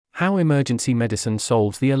How emergency medicine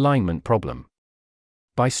solves the alignment problem.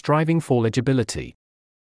 By StrivingForLegibility.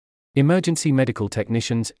 Emergency medical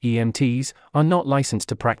technicians, EMTs, are not licensed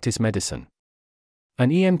to practice medicine.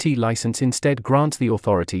 An EMT license instead grants the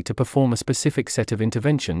authority to perform a specific set of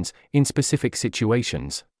interventions, in specific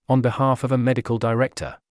situations, on behalf of a medical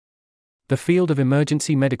director. The field of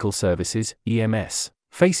emergency medical services, EMS,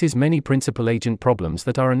 faces many principal agent problems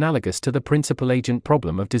that are analogous to the principal agent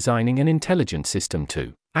problem of designing an intelligent system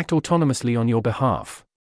to act autonomously on your behalf.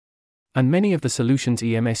 And many of the solutions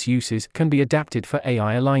EMS uses can be adapted for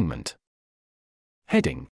AI alignment.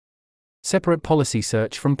 Heading: Separate policy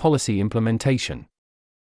search from policy implementation.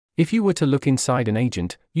 If you were to look inside an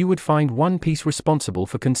agent, you would find one piece responsible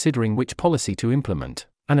for considering which policy to implement,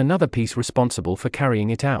 and another piece responsible for carrying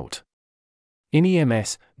it out. In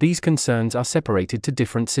EMS, these concerns are separated to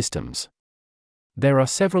different systems. There are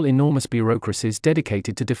several enormous bureaucracies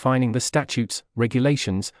dedicated to defining the statutes,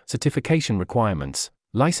 regulations, certification requirements,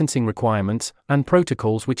 licensing requirements, and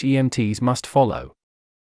protocols which EMTs must follow.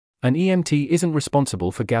 An EMT isn't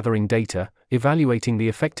responsible for gathering data, evaluating the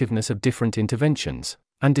effectiveness of different interventions,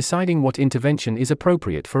 and deciding what intervention is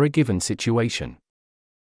appropriate for a given situation.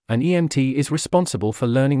 An EMT is responsible for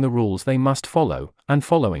learning the rules they must follow, and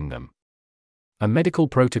following them. A medical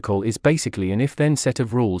protocol is basically an if-then set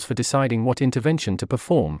of rules for deciding what intervention to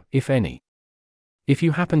perform, if any. If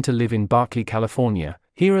you happen to live in Berkeley, California,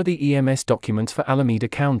 here are the EMS documents for Alameda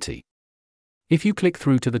County. If you click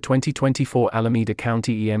through to the 2024 Alameda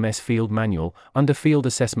County EMS Field Manual, under Field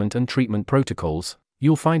Assessment and Treatment Protocols,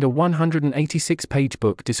 you'll find a 186-page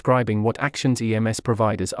book describing what actions EMS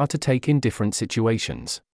providers are to take in different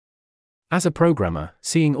situations. As a programmer,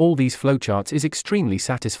 seeing all these flowcharts is extremely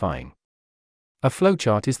satisfying. A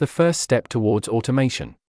flowchart is the first step towards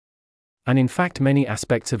automation. And in fact, many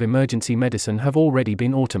aspects of emergency medicine have already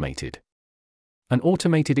been automated. An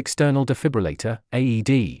automated external defibrillator,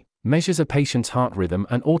 AED, measures a patient's heart rhythm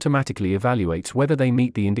and automatically evaluates whether they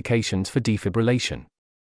meet the indications for defibrillation.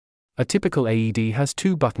 A typical AED has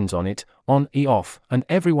two buttons on it, on, off, and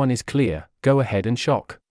everyone is clear, go ahead and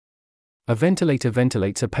shock. A ventilator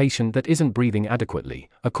ventilates a patient that isn't breathing adequately,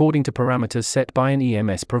 according to parameters set by an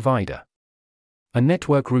EMS provider. A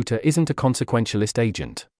network router isn't a consequentialist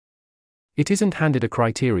agent. It isn't handed a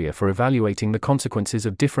criteria for evaluating the consequences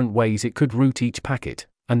of different ways it could route each packet,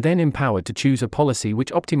 and then empowered to choose a policy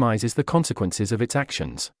which optimizes the consequences of its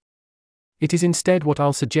actions. It is instead what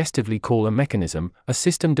I'll suggestively call a mechanism, a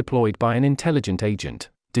system deployed by an intelligent agent,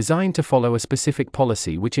 designed to follow a specific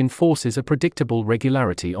policy which enforces a predictable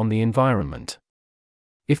regularity on the environment.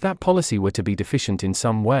 If that policy were to be deficient in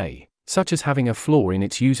some way, such as having a flaw in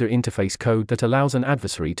its user interface code that allows an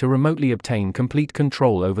adversary to remotely obtain complete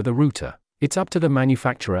control over the router, it's up to the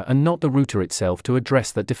manufacturer and not the router itself to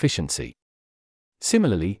address that deficiency.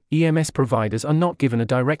 Similarly, EMS providers are not given a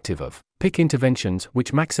directive of pick interventions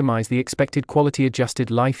which maximize the expected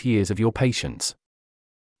quality-adjusted life years of your patients.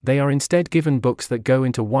 They are instead given books that go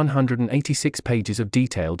into 186 pages of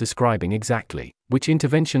detail describing exactly which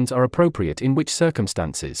interventions are appropriate in which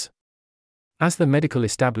circumstances. As the medical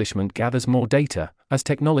establishment gathers more data, as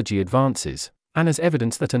technology advances, and as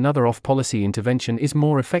evidence that another off-policy intervention is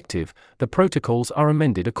more effective, the protocols are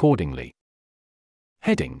amended accordingly.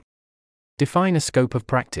 Heading: Define a scope of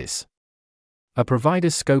practice. A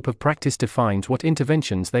provider's scope of practice defines what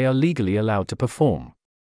interventions they are legally allowed to perform.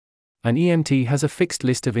 An EMT has a fixed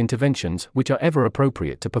list of interventions which are ever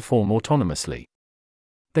appropriate to perform autonomously.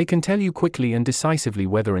 They can tell you quickly and decisively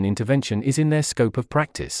whether an intervention is in their scope of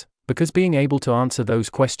practice, because being able to answer those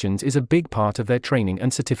questions is a big part of their training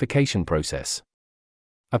and certification process.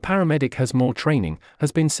 A paramedic has more training,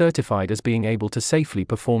 has been certified as being able to safely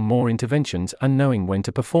perform more interventions and knowing when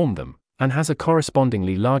to perform them, and has a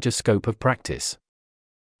correspondingly larger scope of practice.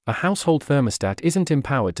 A household thermostat isn't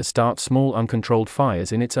empowered to start small uncontrolled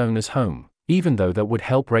fires in its owner's home, even though that would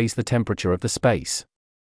help raise the temperature of the space.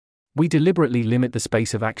 We deliberately limit the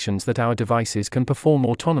space of actions that our devices can perform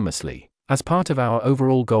autonomously, as part of our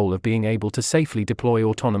overall goal of being able to safely deploy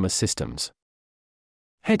autonomous systems.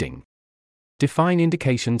 Heading: Define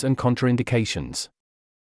indications and contraindications.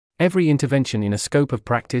 Every intervention in a scope of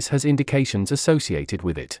practice has indications associated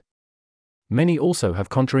with it. Many also have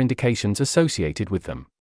contraindications associated with them.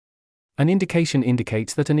 An indication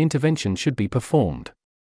indicates that an intervention should be performed.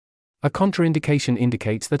 A contraindication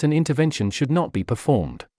indicates that an intervention should not be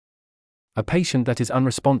performed. A patient that is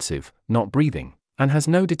unresponsive, not breathing, and has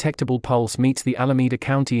no detectable pulse meets the Alameda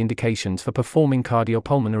County indications for performing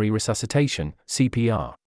cardiopulmonary resuscitation,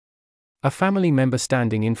 CPR. A family member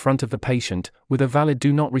standing in front of the patient, with a valid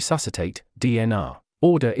Do Not Resuscitate, DNR,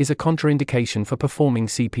 order is a contraindication for performing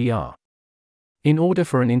CPR. In order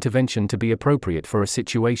for an intervention to be appropriate for a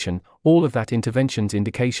situation, all of that intervention's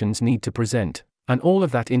indications need to present, and all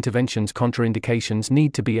of that intervention's contraindications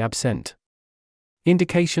need to be absent.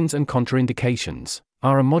 Indications and contraindications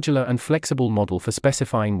are a modular and flexible model for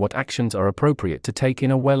specifying what actions are appropriate to take in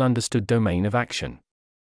a well-understood domain of action.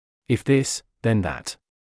 If this, then that.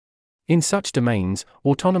 In such domains,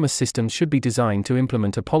 autonomous systems should be designed to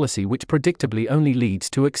implement a policy which predictably only leads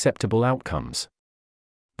to acceptable outcomes.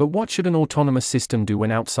 But what should an autonomous system do when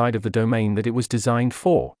outside of the domain that it was designed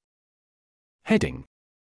for? Heading: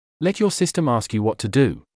 Let your system ask you what to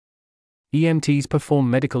do. EMTs perform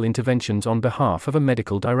medical interventions on behalf of a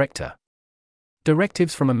medical director.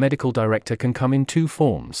 Directives from a medical director can come in two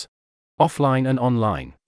forms: offline and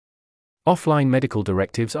online. Offline medical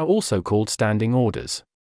directives are also called standing orders.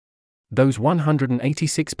 Those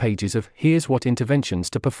 186 pages of "Here's what interventions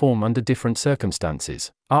to perform under different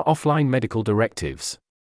circumstances" are offline medical directives.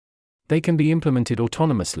 They can be implemented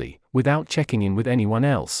autonomously, without checking in with anyone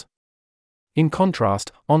else. In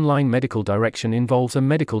contrast, online medical direction involves a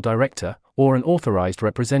medical director, or an authorized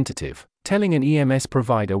representative, telling an EMS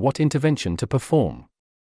provider what intervention to perform.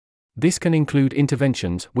 This can include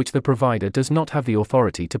interventions which the provider does not have the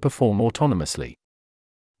authority to perform autonomously.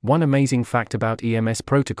 One amazing fact about EMS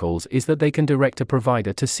protocols is that they can direct a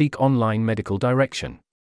provider to seek online medical direction.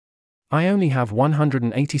 I only have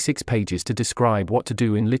 186 pages to describe what to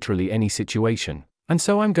do in literally any situation, and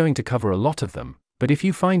so I'm going to cover a lot of them, but if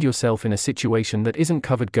you find yourself in a situation that isn't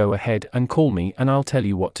covered, go ahead and call me and I'll tell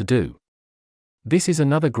you what to do. This is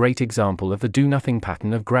another great example of the do-nothing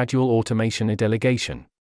pattern of gradual automation and delegation.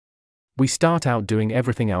 We start out doing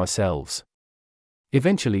everything ourselves.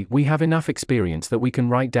 Eventually, we have enough experience that we can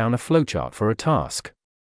write down a flowchart for a task.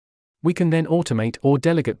 We can then automate or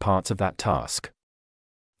delegate parts of that task.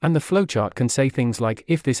 And the flowchart can say things like,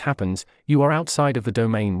 "If this happens, you are outside of the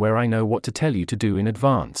domain where I know what to tell you to do in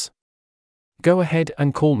advance. Go ahead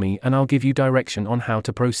and call me and I'll give you direction on how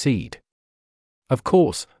to proceed." Of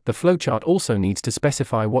course, the flowchart also needs to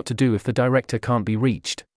specify what to do if the director can't be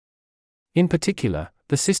reached. In particular,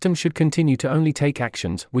 the system should continue to only take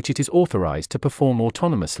actions which it is authorized to perform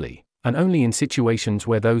autonomously, and only in situations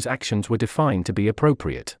where those actions were defined to be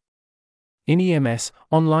appropriate. In EMS,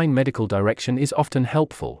 online medical direction is often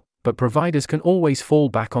helpful, but providers can always fall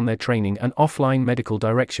back on their training and offline medical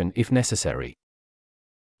direction if necessary.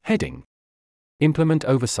 Heading: Implement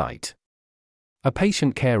oversight. A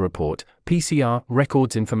patient care report, PCR,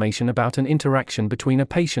 records information about an interaction between a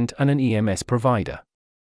patient and an EMS provider.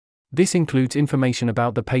 This includes information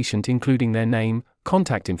about the patient, including their name,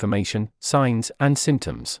 contact information, signs, and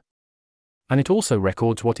symptoms. And it also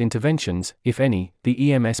records what interventions, if any,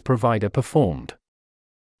 the EMS provider performed.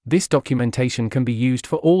 This documentation can be used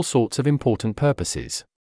for all sorts of important purposes.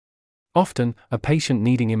 Often, a patient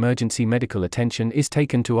needing emergency medical attention is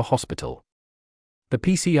taken to a hospital. The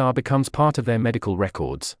PCR becomes part of their medical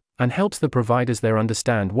records, and helps the providers there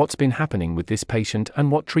understand what's been happening with this patient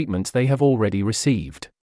and what treatments they have already received.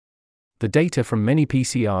 The data from many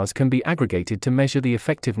PCRs can be aggregated to measure the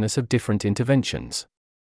effectiveness of different interventions.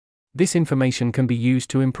 This information can be used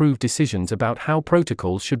to improve decisions about how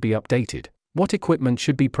protocols should be updated, what equipment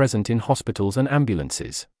should be present in hospitals and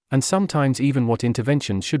ambulances, and sometimes even what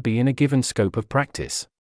interventions should be in a given scope of practice.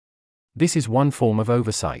 This is one form of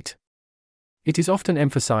oversight. It is often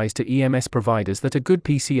emphasized to EMS providers that a good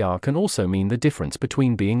PCR can also mean the difference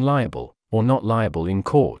between being liable or not liable in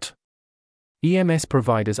court. EMS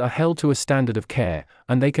providers are held to a standard of care,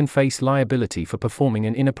 and they can face liability for performing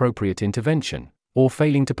an inappropriate intervention, or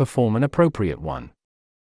failing to perform an appropriate one.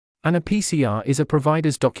 And a PCR is a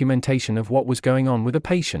provider's documentation of what was going on with a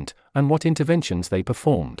patient, and what interventions they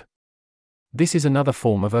performed. This is another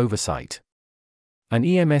form of oversight. An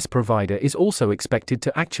EMS provider is also expected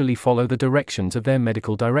to actually follow the directions of their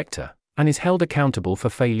medical director, and is held accountable for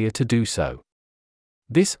failure to do so.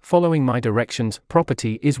 This "following my directions"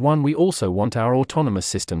 property is one we also want our autonomous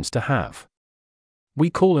systems to have. We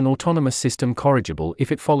call an autonomous system corrigible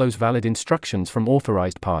if it follows valid instructions from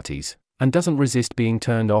authorized parties, and doesn't resist being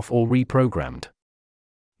turned off or reprogrammed.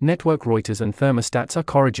 Network routers and thermostats are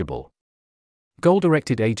corrigible.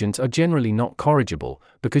 Goal-directed agents are generally not corrigible,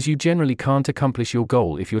 because you generally can't accomplish your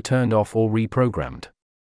goal if you're turned off or reprogrammed.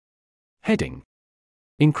 Heading: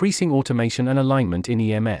 Increasing automation and alignment in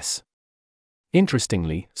EMS.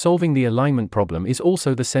 Interestingly, solving the alignment problem is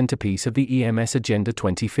also the centerpiece of the EMS Agenda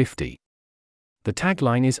 2050. The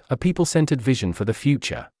tagline is, "A people-centered vision for the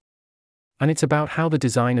future." And it's about how the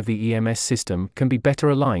design of the EMS system can be better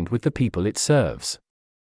aligned with the people it serves.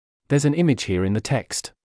 There's an image here in the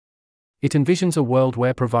text. It envisions a world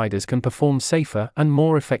where providers can perform safer and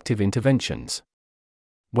more effective interventions.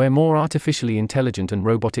 where more artificially intelligent and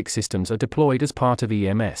robotic systems are deployed as part of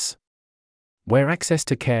EMS. Where access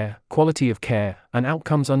to care, quality of care, and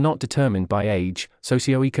outcomes are not determined by age,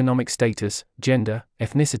 socioeconomic status, gender,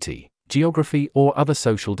 ethnicity, geography, or other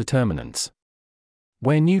social determinants.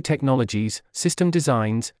 Where new technologies, system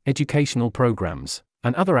designs, educational programs,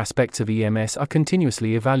 and other aspects of EMS are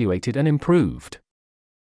continuously evaluated and improved.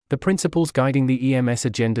 The principles guiding the EMS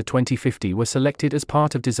Agenda 2050 were selected as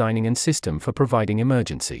part of designing a system for providing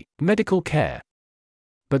emergency medical care.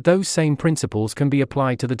 But those same principles can be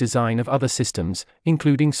applied to the design of other systems,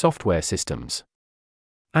 including software systems,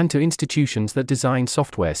 and to institutions that design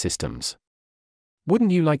software systems.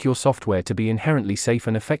 Wouldn't you like your software to be inherently safe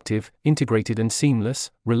and effective, integrated and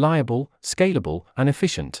seamless, reliable, scalable, and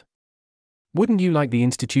efficient? Wouldn't you like the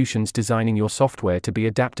institutions designing your software to be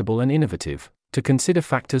adaptable and innovative, to consider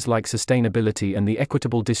factors like sustainability and the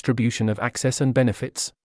equitable distribution of access and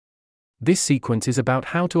benefits? This sequence is about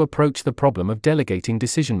how to approach the problem of delegating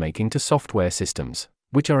decision-making to software systems,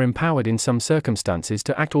 which are empowered in some circumstances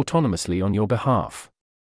to act autonomously on your behalf.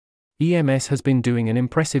 EMS has been doing an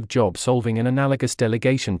impressive job solving an analogous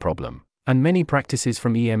delegation problem, and many practices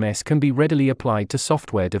from EMS can be readily applied to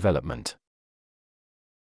software development.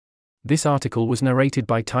 This article was narrated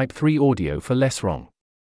by Type 3 Audio for Less Wrong.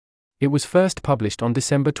 It was first published on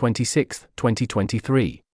December 26,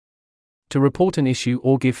 2023. To report an issue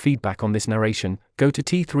or give feedback on this narration, go to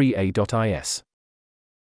t3a.is.